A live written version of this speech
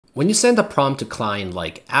When you send a prompt to Cline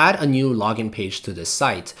like add a new login page to this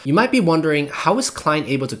site, you might be wondering how is Cline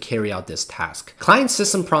able to carry out this task? Cline's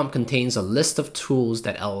system prompt contains a list of tools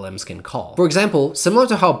that LLMs can call. For example, similar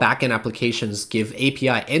to how backend applications give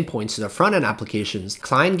API endpoints to the frontend applications,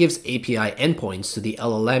 Cline gives API endpoints to the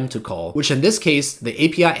LLM to call, which in this case, the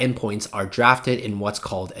API endpoints are drafted in what's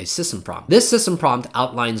called a system prompt. This system prompt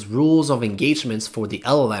outlines rules of engagements for the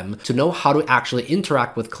LLM to know how to actually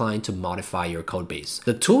interact with Cline to modify your codebase.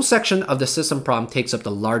 The tool section of the system prompt takes up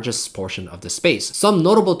the largest portion of the space. Some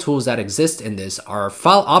notable tools that exist in this are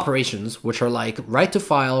file operations, which are like write to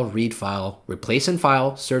file, read file, replace in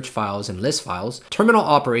file, search files, and list files, terminal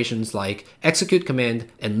operations like execute command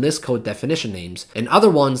and list code definition names, and other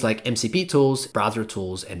ones like MCP tools, browser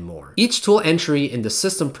tools, and more. Each tool entry in the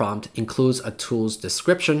system prompt includes a tool's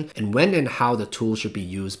description and when and how the tool should be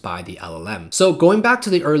used by the LLM. So going back to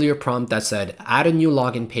the earlier prompt that said add a new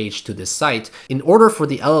login page to this site, in order for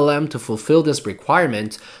the LLM to fulfill this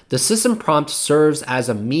requirement, the system prompt serves as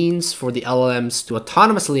a means for the LLMs to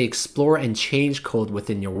autonomously explore and change code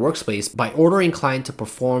within your workspace by ordering Cline to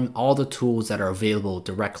perform all the tools that are available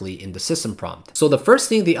directly in the system prompt. So the first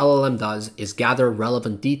thing the LLM does is gather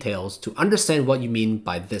relevant details to understand what you mean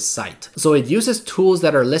by this site. So it uses tools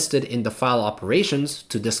that are listed in the file operations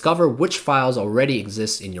to discover which files already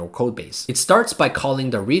exist in your codebase. It starts by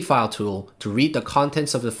calling the read file tool to read the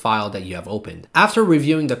contents of the file that you have opened. After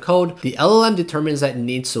reviewing the code, the LLM determines that it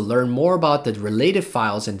needs to learn more about the related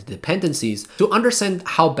files and the dependencies to understand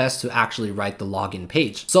how best to actually write the login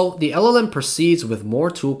page. So the LLM proceeds with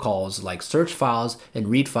more tool calls like search files and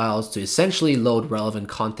read files to essentially load relevant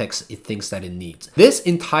context it thinks that it needs. This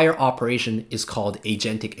entire operation is called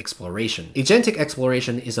agentic exploration. Agentic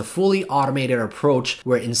exploration is a fully automated approach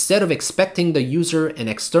where instead of expecting the user and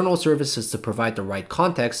external services to provide the right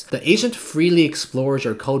context, the agent freely explores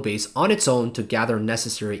your codebase on its own to gather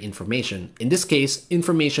necessary information. In this case,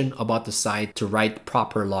 information about the site to write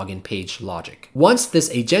proper login page logic. Once this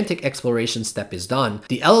agentic exploration step is done,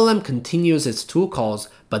 the LLM continues its tool calls,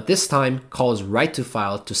 but this time calls write to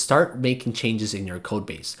file to start making changes in your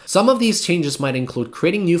codebase. Some of these changes might include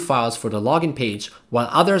creating new files for the login page, while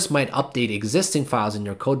others might update existing files in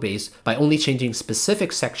your codebase by only changing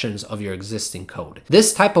specific sections of your existing code.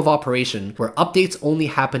 This type of operation, where updates only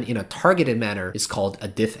happen in a targeted manner, is called a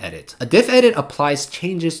diff edit. A diff edit applies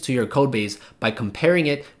changes to your codebase by comparing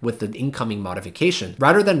it with the incoming modification,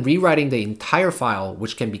 rather than rewriting the entire file,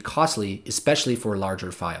 which can be costly, especially for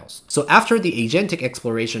larger files. So after the agentic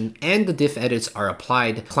exploration and the diff edits are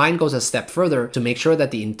applied, Cline goes a step further to make sure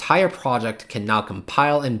that the entire project can now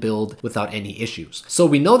compile and build without any issues. So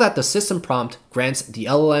we know that the system prompt grants the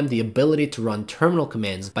LLM the ability to run terminal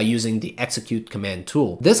commands by using the execute command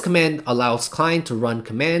tool. This command allows Cline to run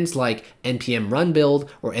commands like npm run build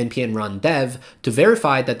or npm run dev to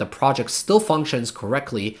verify that the project still functions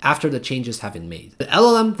correctly after the changes have been made. The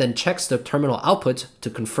LLM then checks the terminal output to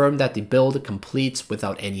confirm that the build completes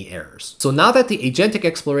without any errors. So now that the agentic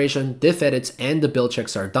exploration, diff edits, and the build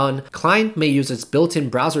checks are done, Cline may use its built-in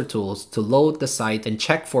browser tools to load the site and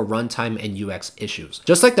check for runtime and UX issues.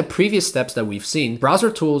 Just like the previous steps that we've seen,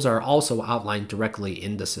 browser tools are also outlined directly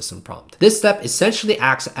in the system prompt. This step essentially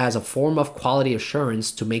acts as a form of quality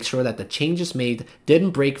assurance to make sure that the changes made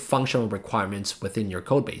didn't break functional requirements within your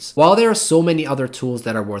codebase. While there are so many other tools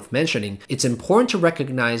that are worth mentioning, it's important to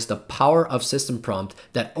recognize the power of system prompt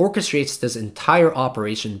that orchestrates this entire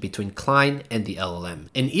operation between Cline and the LLM.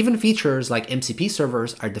 And even features like MCP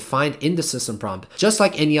servers are defined in the system prompt, just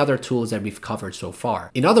like any other tools that we've covered so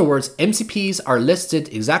far. In other words, MCPs are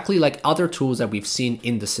listed exactly like other tools that we've seen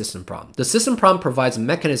in the system prompt. The system prompt provides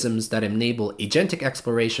mechanisms that enable agentic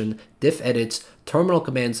exploration, diff edits, terminal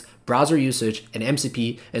commands, browser usage, and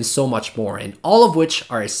MCP, and so much more, and all of which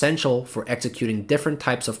are essential for executing different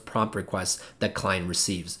types of prompt requests that Cline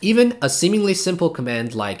receives. Even a seemingly simple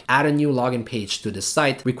command like add a new login page to this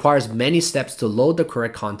site requires many steps to load the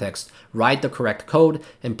correct context, write the correct code,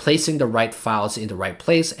 and placing the right files in the right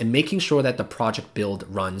place, and making sure that the project build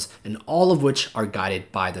runs, and all of which are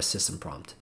guided by the system prompt.